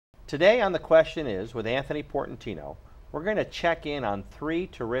Today on The Question Is with Anthony Portantino, we're going to check in on 3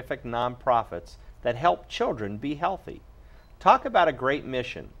 terrific nonprofits that help children be healthy. Talk about a great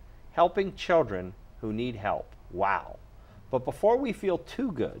mission, helping children who need help. Wow. But before we feel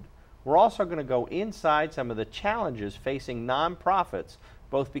too good, we're also going to go inside some of the challenges facing nonprofits,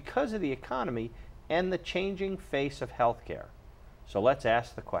 both because of the economy and the changing face of healthcare. So let's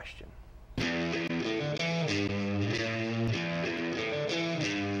ask the question.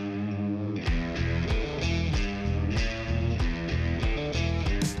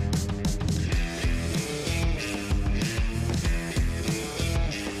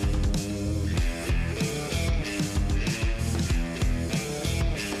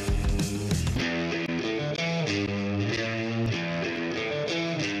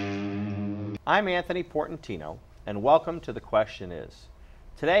 I'm Anthony Portantino, and welcome to The Question Is.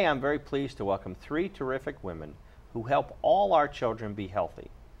 Today I'm very pleased to welcome 3 terrific women who help all our children be healthy.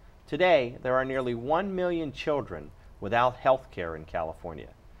 Today there are nearly 1 million children without health care in California.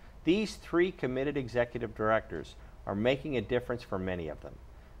 These 3 committed executive directors are making a difference for many of them.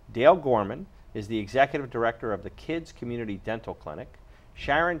 Dale Gorman is the executive director of the Kids Community Dental Clinic.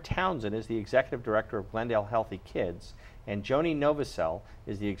 Sharon Townsend is the executive director of Glendale Healthy Kids, and Joni Novosel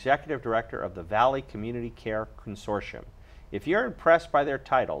is the executive director of the Valley Community Care Consortium. If you're impressed by their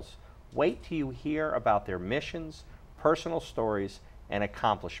titles, wait till you hear about their missions, personal stories, and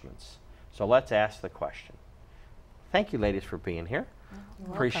accomplishments. So let's ask the question. Thank you, ladies, for being here.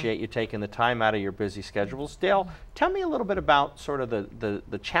 You're Appreciate welcome. you taking the time out of your busy schedules. Dale, tell me a little bit about sort of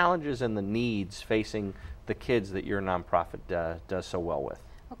the challenges and the needs facing the kids that your nonprofit does so well with.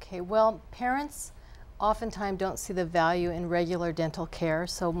 Okay, well, parents oftentimes don't see the value in regular dental care,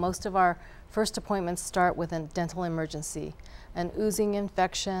 so most of our first appointments start with a dental emergency. An oozing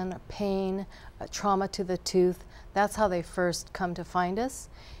infection, pain, a trauma to the tooth, that's how they first come to find us.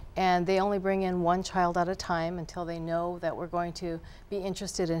 And they only bring in 1 child at a time until they know that we're going to be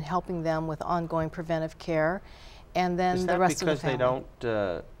interested in helping them with ongoing preventive care. And then the rest of the family. Is that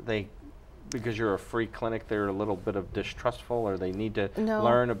because they don't, because you're a free clinic, they're a little bit of distrustful, or they need to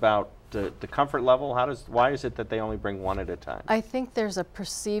learn about the comfort level? Why is it that they only bring 1 at a time? I think there's a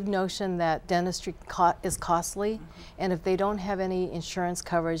perceived notion that dentistry is costly, and if they don't have any insurance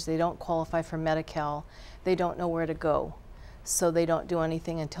coverage, they don't qualify for Medi-Cal, they don't know where to go. So they don't do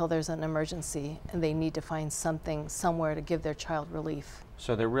anything until there's an emergency, and they need to find something somewhere to give their child relief.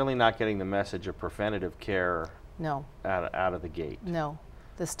 So they're really not getting the message of preventative care No. out of the gate? No.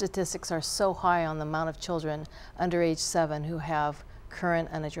 The statistics are so high on the amount of children under age 7 who have current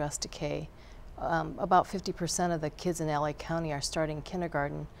unaddressed decay. About 50% of the kids in LA County are starting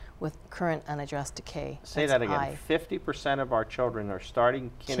kindergarten with current unaddressed decay. Say that again. 50% of our children are starting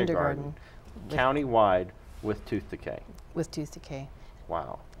kindergarten county-wide with tooth decay. With tooth decay.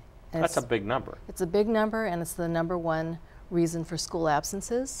 Wow. And that's a big number. It's a big number, and it's the #1 reason for school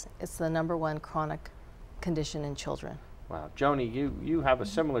absences. It's the #1 chronic condition in children. Wow. Joni, you have a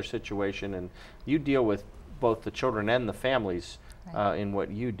similar situation, and you deal with both the children and the families in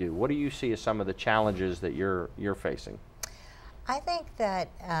what you do. What do you see as some of the challenges that you're facing? I think that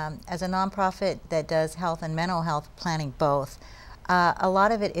as a nonprofit that does health and mental health planning both, a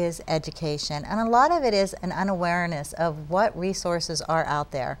lot of it is education, and a lot of it is an unawareness of what resources are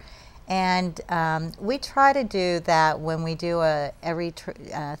out there. And we try to do that when we do every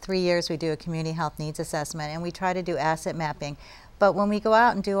 3 years we do a community health needs assessment, and we try to do asset mapping. But when we go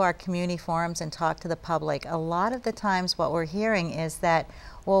out and do our community forums and talk to the public, a lot of the times what we're hearing is that,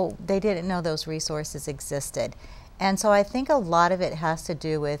 well, they didn't know those resources existed. And so I think a lot of it has to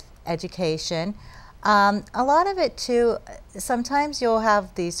do with education. A lot of it too, sometimes you'll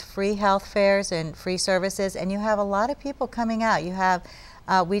have these free health fairs and free services, and you have a lot of people coming out. You have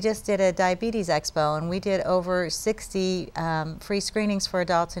we just did a diabetes expo, and we did over 60 free screenings for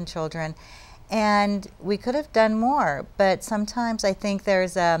adults and children, and we could have done more. But sometimes I think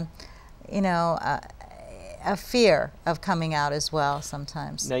there's a fear of coming out as well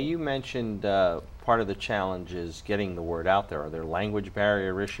sometimes. Now, you mentioned part of the challenge is getting the word out there. Are there language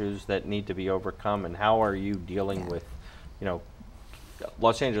barrier issues that need to be overcome, and how are you dealing with,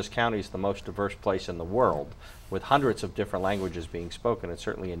 Los Angeles County is the most diverse place in the world, with hundreds of different languages being spoken. It's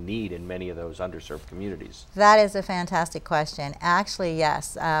certainly a need in many of those underserved communities. That is a fantastic question. Actually,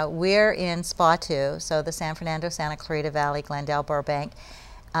 yes. We're in SPA 2, so the San Fernando, Santa Clarita Valley, Glendale, Burbank.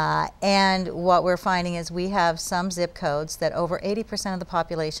 And what we're finding is we have some zip codes that over 80% of the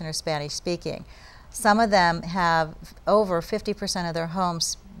population are Spanish speaking. Some of them have over 50% of their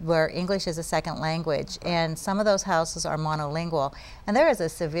homes where English is a second language, and some of those houses are monolingual. And there is a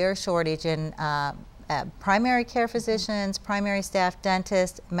severe shortage in primary care physicians, primary staff,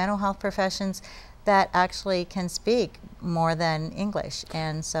 dentists, mental health professions that actually can speak more than English,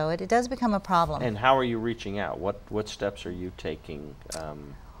 and so it does become a problem. And how are you reaching out? What steps are you taking?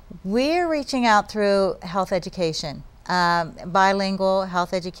 We're reaching out through health education. Bilingual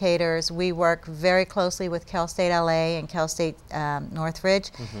health educators. We work very closely with Cal State LA and Cal State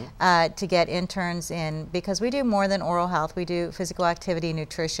Northridge to get interns in, because we do more than oral health. We do physical activity,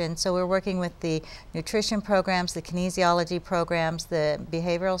 nutrition. So we're working with the nutrition programs, the kinesiology programs, the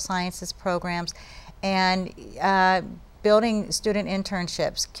behavioral sciences programs, and building student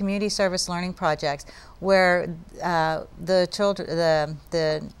internships, community service learning projects, where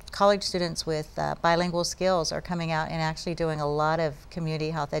the college students with bilingual skills are coming out and actually doing a lot of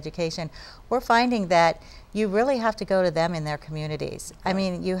community health education. We're finding that you really have to go to them in their communities. I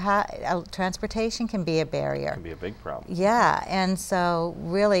mean, transportation can be a barrier. It can be a big problem. Yeah, and so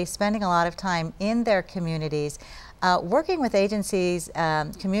really spending a lot of time in their communities, working with agencies,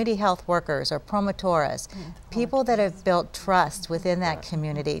 community health workers or promotoras, people that have built trust within that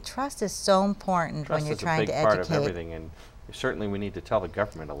community. Trust is so important when you're trying to educate. Trust is a big part of everything, and certainly we need to tell the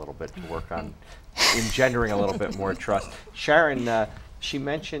government a little bit to work on engendering a little bit more trust. Sharon, she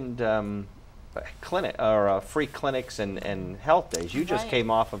mentioned free clinics and health days. You just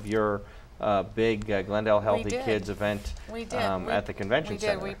came off of your big Glendale Healthy Kids event at the convention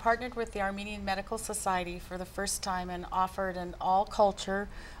center. We partnered with the Armenian Medical Society for the first time and offered an all-culture,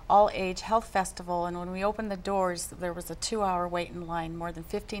 all-age health festival. And when we opened the doors, there was a 2-hour wait in line. More than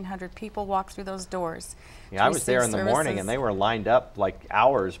 1,500 people walked through those doors. Yeah, I was there in the morning, and they were lined up like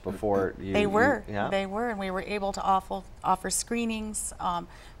hours before you. They were, and we were able to offer screenings,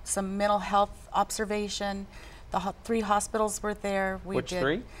 some mental health observation. The 3 hospitals were there. Which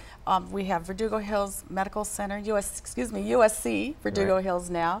 3? We have Verdugo Hills Medical Center, USC, Verdugo Hills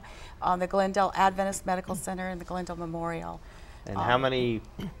now, the Glendale Adventist Medical Center, and the Glendale Memorial. And how many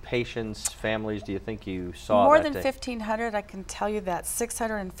patients, families do you think you saw More that than day? 1,500. I can tell you that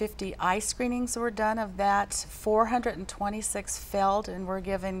 650 eye screenings were done. Of that, 426 failed and were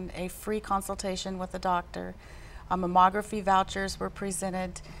given a free consultation with a doctor. Mammography vouchers were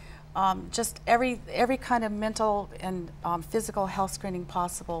presented. Just every kind of mental and physical health screening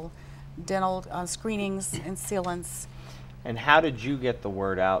possible, dental screenings and sealants. And how did you get the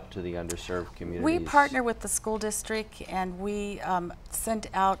word out to the underserved communities? We partner with the school district, and we sent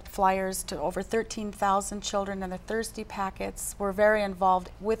out flyers to over 13,000 children in the Thursday packets. We're very involved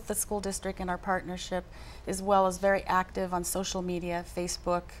with the school district in our partnership, as well as very active on social media,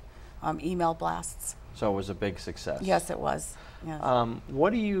 Facebook, email blasts. So it was a big success. Yes, it was. Yes. What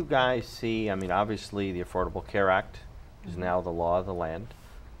do you guys see? I mean, obviously the Affordable Care Act is now the law of the land.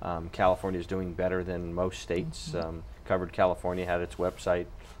 California is doing better than most states. Covered California had its website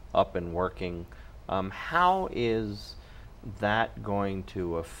up and working. How is that going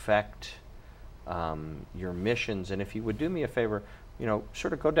to affect your missions? And if you would do me a favor, you know,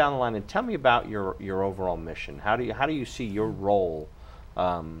 sort of go down the line and tell me about your overall mission. How do you see your role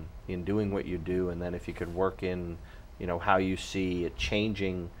in doing what you do? And then if you could work in, you know, how you see it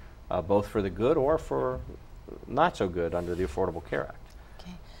changing both for the good or for not so good under the Affordable Care Act.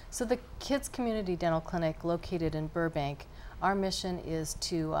 Okay. So the Kids Community Dental Clinic located in Burbank, our mission is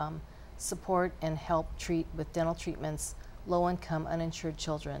to support and help treat with dental treatments low-income uninsured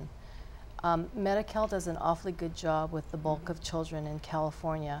children. Medi-Cal does an awfully good job with the bulk of children in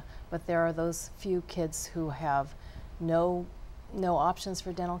California, but there are those few kids who have no options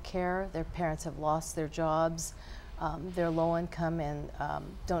for dental care. Their parents have lost their jobs. They're low income and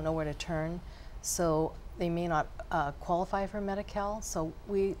don't know where to turn. So they may not qualify for Medi-Cal, so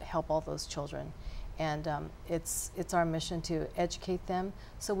we help all those children. And it's our mission to educate them.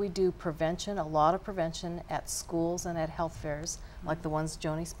 So we do prevention, a lot of prevention at schools and at health fairs, like the ones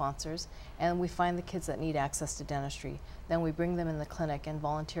Joni sponsors. And we find the kids that need access to dentistry. Then we bring them in the clinic, and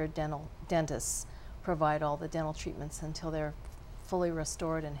volunteer dentists provide all the dental treatments until they're fully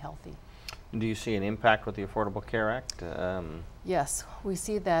restored and healthy. Do you see an impact with the Affordable Care Act? Yes, we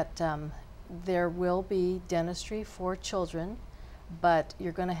see that there will be dentistry for children, but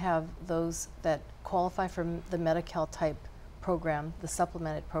you're going to have those that qualify for the Medi-Cal type program, the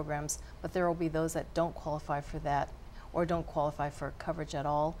supplemented programs, but there will be those that don't qualify for that or don't qualify for coverage at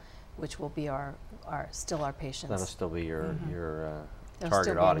all, which will be still our patients. That'll still be your There'll target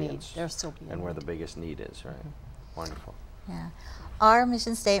still be a audience. need. There'll still be a and where need. the biggest need is, right? Wonderful. Yeah. Our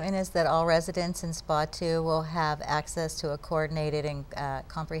mission statement is that all residents in SPA 2 will have access to a coordinated and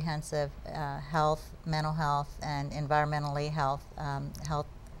comprehensive health, mental health, and environmentally health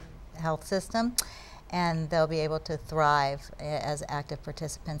system, and they'll be able to thrive as active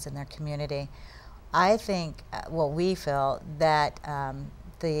participants in their community. I think, well, we feel that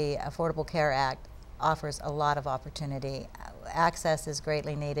the Affordable Care Act offers a lot of opportunity. Access is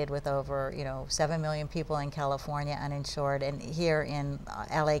greatly needed with over 7 million people in California uninsured, and here in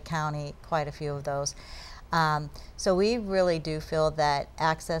LA County quite a few of those. So we really do feel that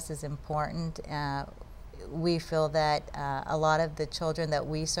access is important. We feel that a lot of the children that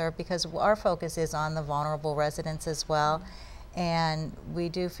we serve, because our focus is on the vulnerable residents as well, and we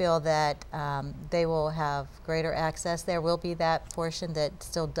do feel that they will have greater access. There will be that portion that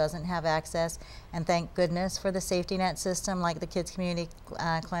still doesn't have access, and thank goodness for the safety net system like the Kids Community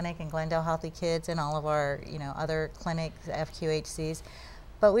Clinic and Glendale Healthy Kids and all of our other clinics, FQHCs.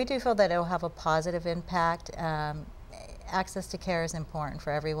 But we do feel that it will have a positive impact. Access to care is important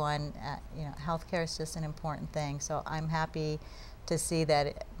for everyone. Healthcare is just an important thing. So I'm happy to see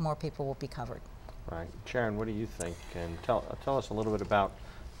that more people will be covered. Right. Sharon, what do you think? And tell us a little bit about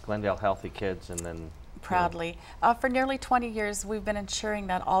Glendale Healthy Kids, and then... Proudly. For nearly 20 years, we've been ensuring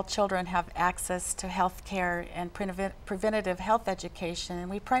that all children have access to health care and preventative health education. And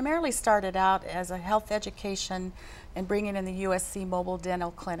we primarily started out as a health education and bringing in the USC Mobile Dental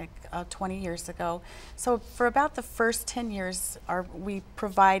Clinic 20 years ago. So for about the first 10 years, we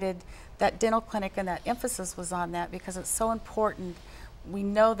provided that dental clinic, and that emphasis was on that because it's so important. We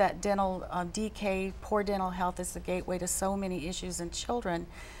know that dental decay, poor dental health is the gateway to so many issues in children.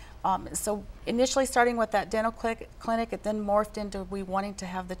 So initially starting with that dental clinic, it then morphed into we wanting to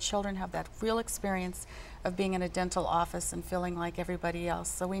have the children have that real experience of being in a dental office and feeling like everybody else.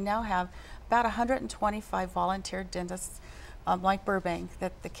 So we now have about 125 volunteer dentists like Burbank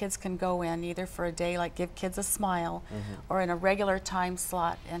that the kids can go in either for a day, like give kids a smile, or in a regular time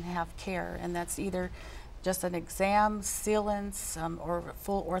slot and have care. And that's either just an exam, sealants, or a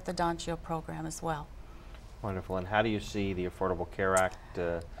full orthodontia program as well. Wonderful. And how do you see the Affordable Care Act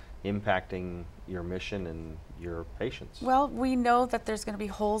impacting your mission and your patients? Well, we know that there's going to be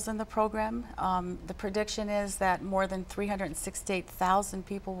holes in the program. The prediction is that more than 368,000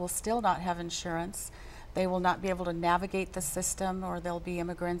 people will still not have insurance. They will not be able to navigate the system, or they'll be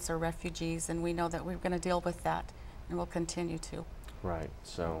immigrants or refugees, and we know that we're going to deal with that, and we'll continue to. Right.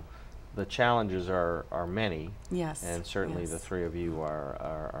 So the challenges are many. Yes. And certainly yes. the three of you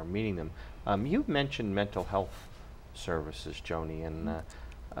are meeting them. You mentioned mental health services, Joni, and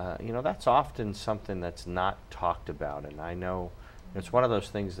that's often something that's not talked about. And I know it's one of those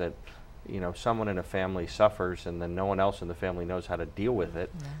things that someone in a family suffers, and then no one else in the family knows how to deal with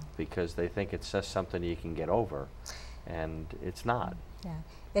it because they think it's just something you can get over, and it's not. Yeah,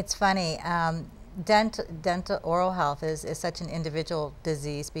 it's funny. Dental oral health is such an individual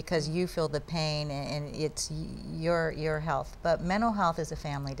disease because you feel the pain and it's your health. But mental health is a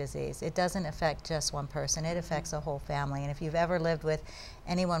family disease. It doesn't affect just one person. It affects a whole family. And if you've ever lived with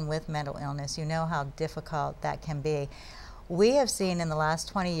anyone with mental illness, you know how difficult that can be. We have seen in the last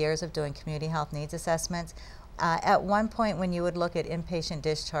 20 years of doing community health needs assessments, at one point when you would look at inpatient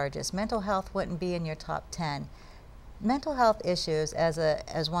discharges, mental health wouldn't be in your top 10. Mental health issues as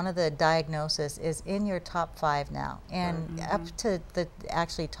one of the diagnoses is in your top 5 now, and up to the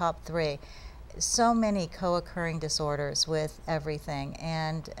actually top 3. So many co-occurring disorders with everything,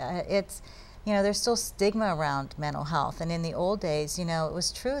 and it's there's still stigma around mental health. And in the old days, it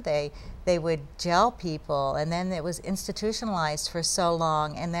was true they would jail people, and then it was institutionalized for so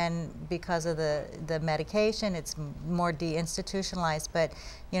long, and then because of the medication, it's more deinstitutionalized. But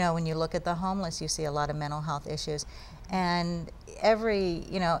when you look at the homeless, you see a lot of mental health issues. And every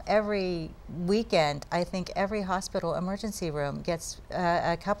weekend, I think every hospital emergency room gets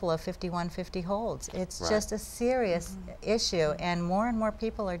a couple of 5150 holds. It's just a serious issue, and more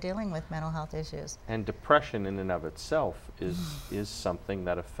people are dealing with mental health issues. And depression in and of itself is something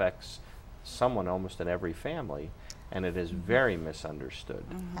that affects someone almost in every family, and it is very misunderstood.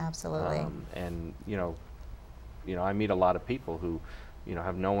 Absolutely. And I meet a lot of people who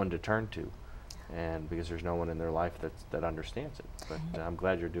have no one to turn to, and because there's no one in their life that understands it. But I'm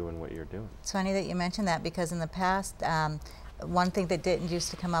glad you're doing what you're doing. It's funny that you mentioned that, because in the past, one thing that didn't used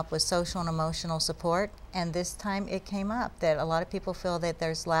to come up was social and emotional support, and this time it came up that a lot of people feel that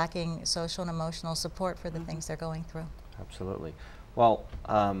there's lacking social and emotional support for the things they're going through. Absolutely. Well,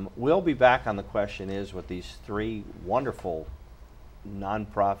 we'll be back on The Question Is with these 3 wonderful,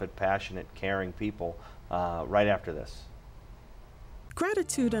 nonprofit, passionate, caring people right after this.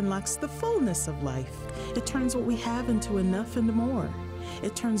 Gratitude unlocks the fullness of life. It turns what we have into enough and more.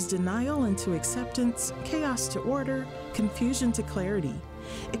 It turns denial into acceptance, chaos to order, confusion to clarity.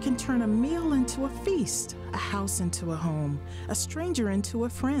 It can turn a meal into a feast, a house into a home, a stranger into a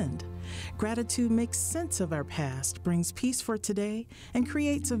friend. Gratitude makes sense of our past, brings peace for today, and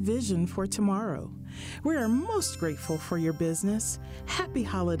creates a vision for tomorrow. We are most grateful for your business. Happy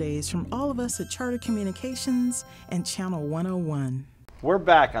holidays from all of us at Charter Communications and Channel 101. We're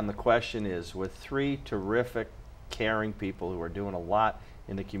back on The Question Is with three terrific, caring people who are doing a lot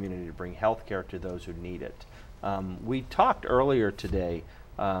in the community to bring health care to those who need it. We talked earlier today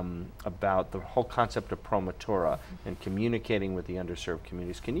about the whole concept of promotora and communicating with the underserved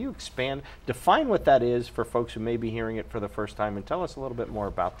communities. Can you expand, define what that is for folks who may be hearing it for the first time, and tell us a little bit more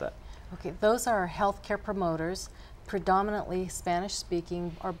about that? Okay, those are healthcare promoters, predominantly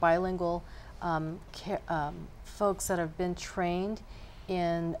Spanish-speaking or bilingual folks that have been trained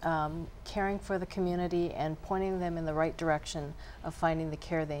in caring for the community and pointing them in the right direction of finding the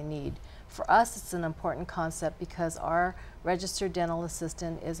care they need. For us, it's an important concept because our registered dental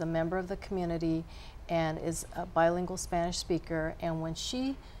assistant is a member of the community and is a bilingual Spanish speaker, and when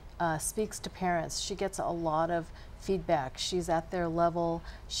she speaks to parents, she gets a lot of feedback. She's at their level,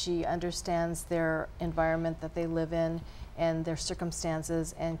 she understands their environment that they live in and their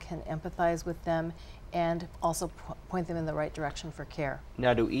circumstances and can empathize with them and also point them in the right direction for care.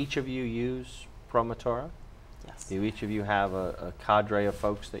 Now, do each of you use Promotora? Yes. Do each of you have a cadre of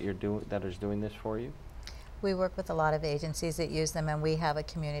folks that that is doing this for you? We work with a lot of agencies that use them, and we have a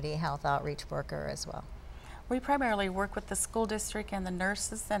community health outreach worker as well. We primarily work with the school district and the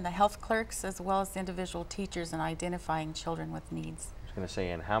nurses and the health clerks, as well as the individual teachers in identifying children with needs. I was going to say,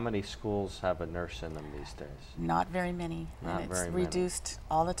 and how many schools have a nurse in them these days? Not very many. Not and very it's many. reduced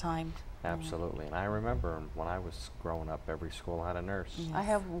all the time. Absolutely, and I remember when I was growing up, every school had a nurse. Yes. I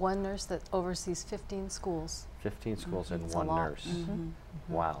have one nurse that oversees 15 schools, 15 schools and It's a one lot. nurse. Mm-hmm.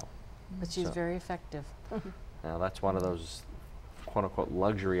 Wow. but she's So- very effective. Now that's one of those quote-unquote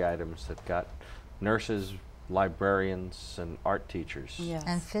luxury items that got nurses, librarians, and art teachers. Yes.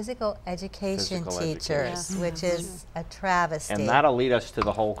 And physical education Physical teachers, education. which is a travesty. And that'll lead us to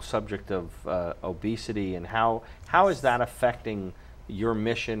the whole subject of obesity and how is that affecting your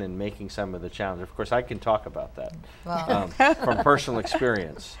mission and making some of the challenges. Of course, I can talk about that Well, from personal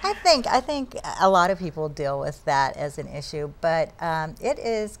experience. I think a lot of people deal with that as an issue, but it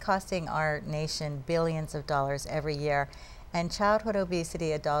is costing our nation billions of dollars every year. And childhood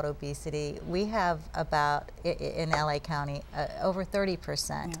obesity, adult obesity, we have about, in LA County, over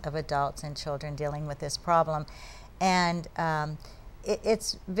 30% of adults and children dealing with this problem. And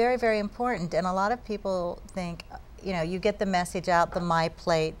it's very, very important. And a lot of people think, you know, you get the message out, the My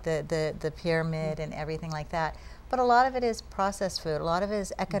Plate, the pyramid and everything like that. But a lot of it is processed food. A lot of it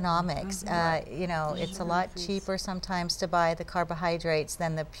is economics. You know, it's a lot cheaper sometimes to buy the carbohydrates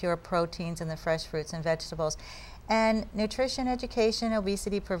than the pure proteins and the fresh fruits and vegetables. And nutrition education,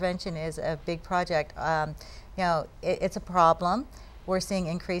 obesity prevention is a big project. You know, it's a problem. We're seeing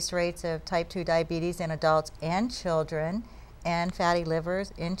increased rates of type 2 diabetes in adults and children, and fatty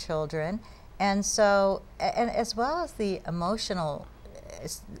livers in children. And so, and as well as the emotional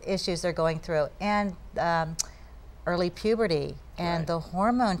issues they're going through, and early puberty, and the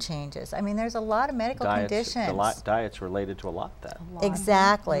hormone changes. I mean, there's a lot of medical conditions. Diets related to a lot of that.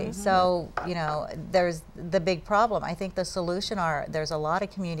 Exactly. So, you know, there's the big problem. I think the solution there's a lot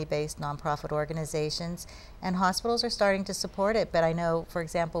of community-based nonprofit organizations, and hospitals are starting to support it. But I know, for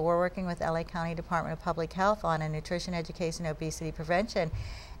example, we're working with LA County Department of Public Health on a nutrition education obesity prevention.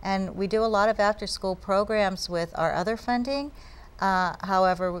 And we do a lot of after-school programs with our other funding.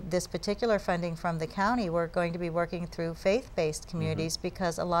 However, this particular funding from the county, we're going to be working through faith-based communities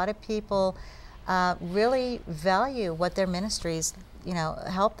because a lot of people really value what their ministries, you know,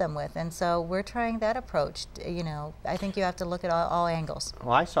 help them with. And so we're trying that approach. You know, I think you have to look at all angles.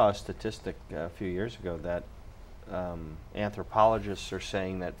 Well, I saw a statistic a few years ago that anthropologists are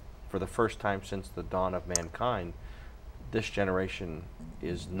saying that for the first time since the dawn of mankind, this generation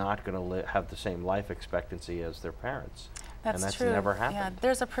is not going to have the same life expectancy as their parents. That's true. Never Yeah, happened.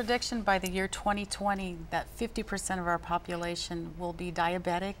 there's a prediction by the year 2020 that 50% of our population will be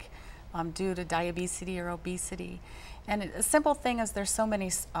diabetic due to diabetes or obesity. And a simple thing is there's so many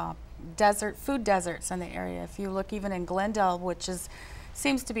food deserts in the area. If you look even in Glendale, which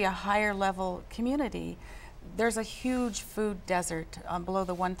seems to be a higher level community, there's a huge food desert below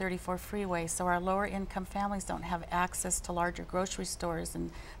the 134 freeway, so our lower income families don't have access to larger grocery stores,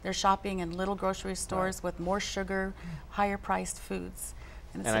 and they're shopping in little grocery stores with more sugar, higher priced foods.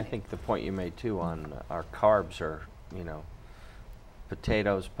 And I think the point you made too on our carbs are, you know,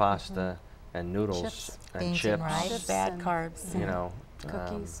 potatoes, pasta, and noodles Chips, and beans chips. and rice. The bad carbs. You know,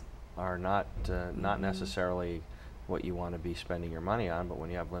 Cookies. are not necessarily what you want to be spending your money on, but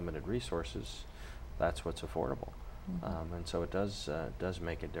when you have limited resources, that's what's affordable. And so it does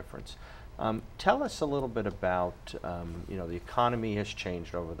make a difference. Tell us a little bit about, you know, the economy has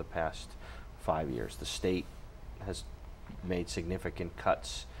changed over the past 5 years. The state has made significant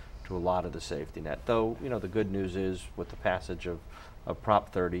cuts to a lot of the safety net. Though, you know, the good news is with the passage of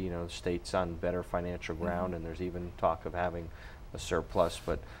Prop 30, you know, the state's on better financial ground, and there's even talk of having a surplus.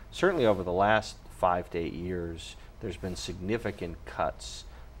 But certainly over the last 5 to 8 years, there's been significant cuts,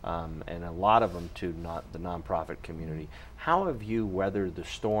 and a lot of them to the nonprofit community. How have you weathered the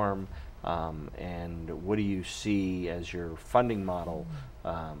storm, and what do you see as your funding model,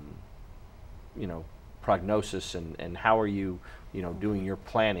 you know, prognosis, and how are you, you know, doing your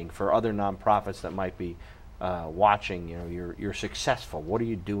planning for other nonprofits that might be watching? You know, you're successful. What are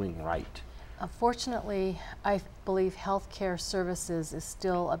you doing right? Fortunately, I believe healthcare services is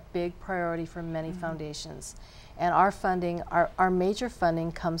still a big priority for many foundations. And our funding, our major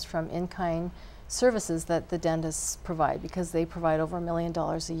funding comes from in-kind services that the dentists provide, because they provide over $1 million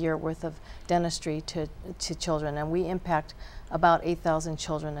a year worth of dentistry to children, and we impact about 8,000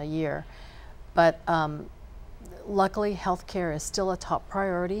 children a year. But luckily, healthcare is still a top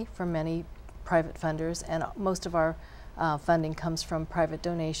priority for many private funders, and most of our funding comes from private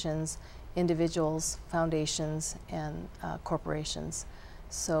donations, individuals, foundations, and corporations.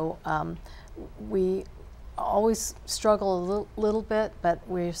 So we always struggle a little bit, but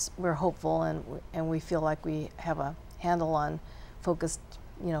we're hopeful, and we feel like we have a handle on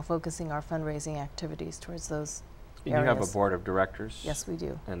focusing our fundraising activities towards those areas. You have a board of directors? Yes, we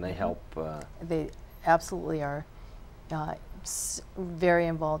do. And they help? They absolutely are very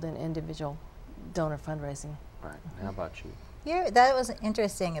involved in individual donor fundraising. Right. How about you? That was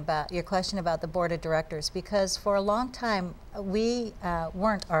interesting about your question about the board of directors, because for a long time we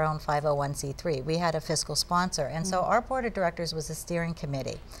weren't our own 501c3. We had a fiscal sponsor, and so our board of directors was a steering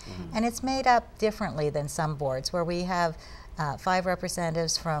committee. And it's made up differently than some boards, where we have 5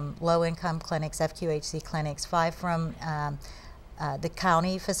 representatives from low-income clinics, FQHC clinics, 5 from the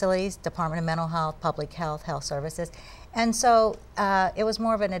county facilities, Department of Mental Health, Public Health, Health Services. And so it was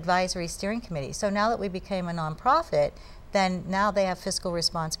more of an advisory steering committee. So now that we became a nonprofit, then now they have fiscal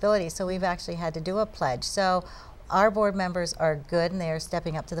responsibility. So we've actually had to do a pledge. So our board members are good, and they are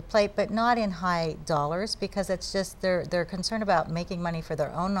stepping up to the plate, but not in high dollars, because it's just they're concerned about making money for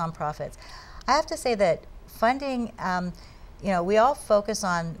their own nonprofits. I have to say that funding, you know, we all focus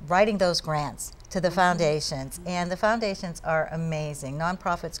on writing those grants to the foundations, and the foundations are amazing.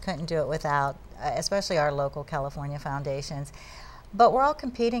 Nonprofits couldn't do it without, especially our local California foundations. But we're all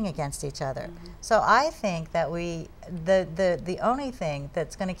competing against each other. So I think that the only thing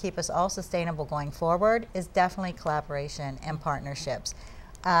that's going to keep us all sustainable going forward is definitely collaboration and partnerships.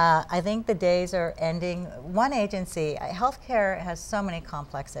 I think the days are ending. One agency, healthcare has so many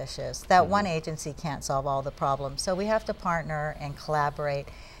complex issues that one agency can't solve all the problems. So we have to partner and collaborate.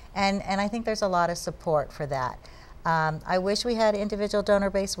 And I think there's a lot of support for that. I wish we had individual donor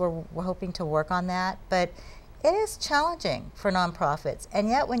base. We're hoping to work on that. But it is challenging for nonprofits, and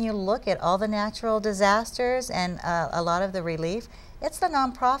yet when you look at all the natural disasters and a lot of the relief, it's the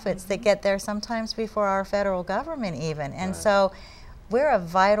nonprofits that get there sometimes before our federal government even. And so we're a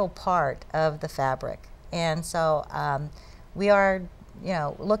vital part of the fabric. And so we are, you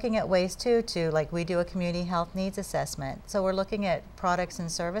know, looking at ways to like, we do a community health needs assessment. So we're looking at products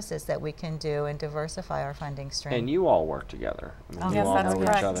and services that we can do and diversify our funding stream. And you all work together. I mean, Yes, you all that's know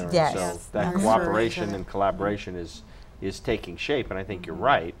correct. each other. and Yes. So Yes. that Mhm. cooperation and collaboration is taking shape, and I think you're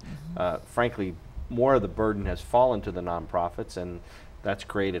right. Frankly, more of the burden has fallen to the nonprofits, and that's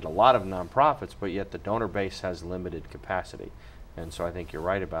created a lot of nonprofits, but yet the donor base has limited capacity. And so I think you're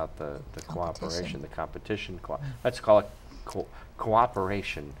right about the cooperation, the competition. Let's call it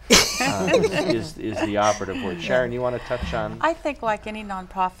cooperation is the operative word. Sharon, you want to touch on? I think, like any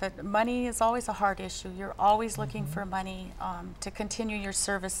nonprofit, money is always a hard issue. You're always looking for money to continue your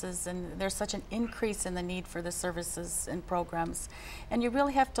services, and there's such an increase in the need for the services and programs. And you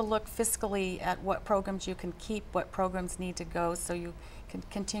really have to look fiscally at what programs you can keep, what programs need to go, so you can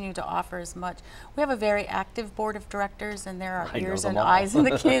continue to offer as much. We have a very active board of directors, and there are ears and eyes in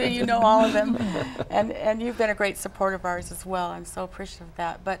the community. You know all of them. And you've been a great support of ours as well. I'm so appreciative of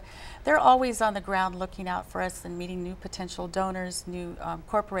that. But they're always on the ground looking out for us and meeting new potential donors, new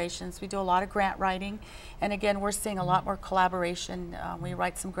corporations. We do a lot of grant writing. And again, we're seeing a lot more collaboration. We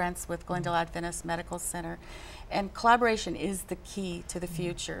write some grants with Glendale Adventist Medical Center. And collaboration is the key to the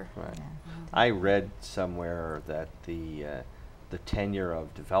future. Right. I read somewhere that the tenure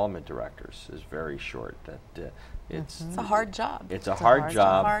of development directors is very short. That it's a hard job. It's a hard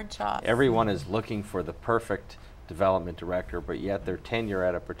job. Hard job. Everyone is looking for the perfect development director, but yet their tenure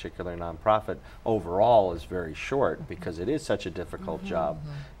at a particular nonprofit overall is very short because it is such a difficult job.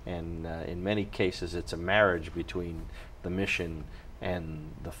 And in many cases it's a marriage between the mission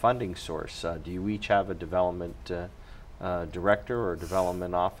and the funding source. Do you each have a development director or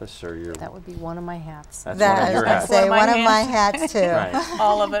development office, or your? That would be one of my hats. That's That one of I your was going hats. to say, one of my hats too. Right.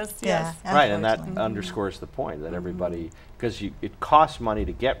 All of us, yes. Yeah, Right, and that unfortunately. underscores the point that everybody, because it costs money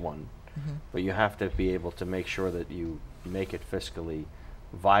to get one, but you have to be able to make sure that you make it fiscally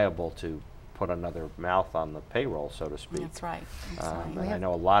viable to put another mouth on the payroll, so to speak. That's right. That's right. And I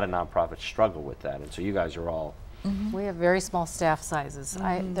know a lot of nonprofits struggle with that, and so you guys are all. We have very small staff sizes.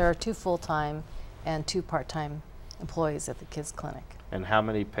 There are 2 full-time and 2 part-time employees at the kids clinic. And how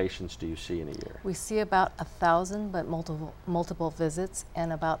many patients do you see in a year? We see about 1,000, but multiple visits,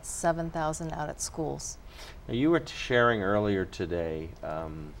 and about 7,000 out at schools. Now, you were sharing earlier today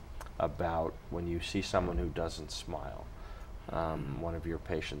about when you see someone who doesn't smile, one of your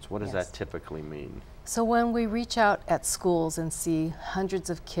patients. What does Yes. that typically mean? So when we reach out at schools and see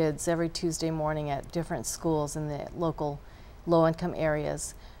hundreds of kids every Tuesday morning at different schools in the local low-income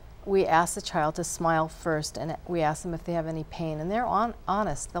areas, we ask the child to smile first, and we ask them if they have any pain. And they're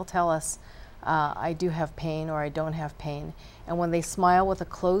honest. They'll tell us, I do have pain or I don't have pain. And when they smile with a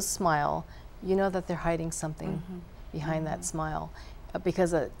closed smile, you know that they're hiding something behind that smile.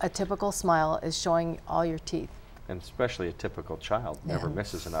 Because a typical smile is showing all your teeth. And especially a typical child never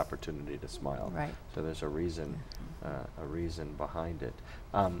misses an opportunity to smile. Right. So there's a reason behind it.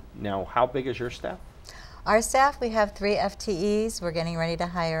 Now, how big is your staff? Our staff, we have 3 FTEs. We're getting ready to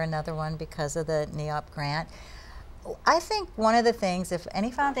hire another one because of the NEOP grant. I think one of the things, if any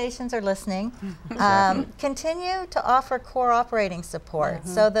foundations are listening, continue to offer core operating support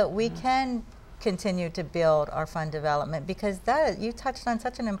so that we can continue to build our fund development, because you touched on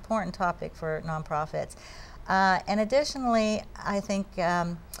such an important topic for nonprofits. And additionally, I think,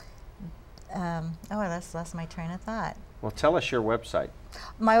 I lost my train of thought. Well, tell us your website.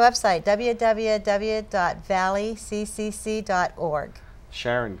 My website, www.valleyccc.org.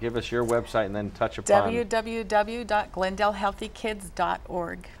 Sharon, give us your website and then touch upon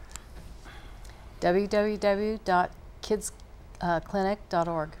www.glendalehealthykids.org.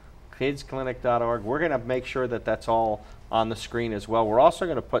 www.kidsclinic.org. kidsclinic.org. We're going to make sure that that's all on the screen as well. We're also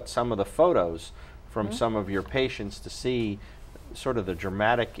going to put some of the photos from some of your patients to see sort of the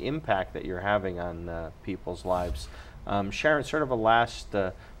dramatic impact that you're having on people's lives. Sharon, sort of a last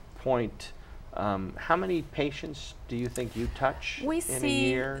point, how many patients do you think you touch in a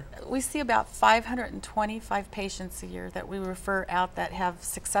year? We see about 525 patients a year that we refer out that have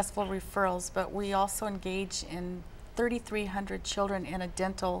successful referrals, but we also engage in 3,300 children in a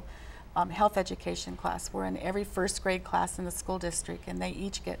dental health education class. We're in every first grade class in the school district, and they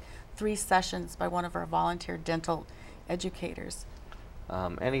each get 3 sessions by one of our volunteer dental educators.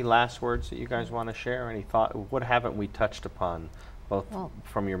 Any last words that you guys want to share? Any thought? What haven't we touched upon, both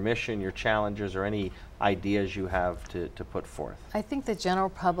from your mission, your challenges, or any ideas you have to put forth? I think the general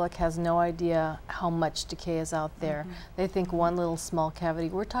public has no idea how much decay is out there. They think one little small cavity.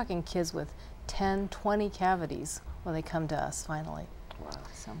 We're talking kids with 10, 20 cavities when they come to us finally. Wow.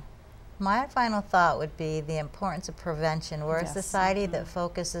 So. My final thought would be the importance of prevention. We're Yes. a society that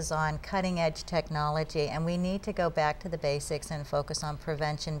focuses on cutting-edge technology, and we need to go back to the basics and focus on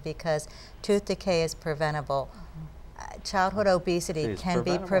prevention, because tooth decay is preventable. Childhood obesity It's can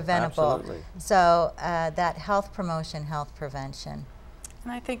be preventable. Absolutely. So that health promotion, health prevention.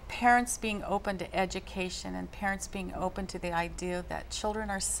 And I think parents being open to education and parents being open to the idea that children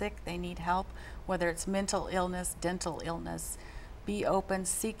are sick, they need help, whether it's mental illness, dental illness. Be open,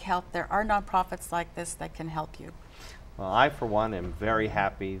 seek help. There are nonprofits like this that can help you. Well, I, for one, am very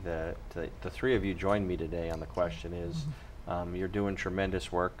happy that the 3 of you joined me today on The Question Is. You're doing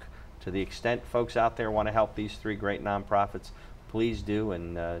tremendous work. To the extent folks out there want to help these 3 great nonprofits, please do,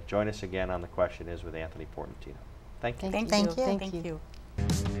 and join us again on The Question Is with Anthony Portantino. Thank you. Thank Thank you. you. Thank you.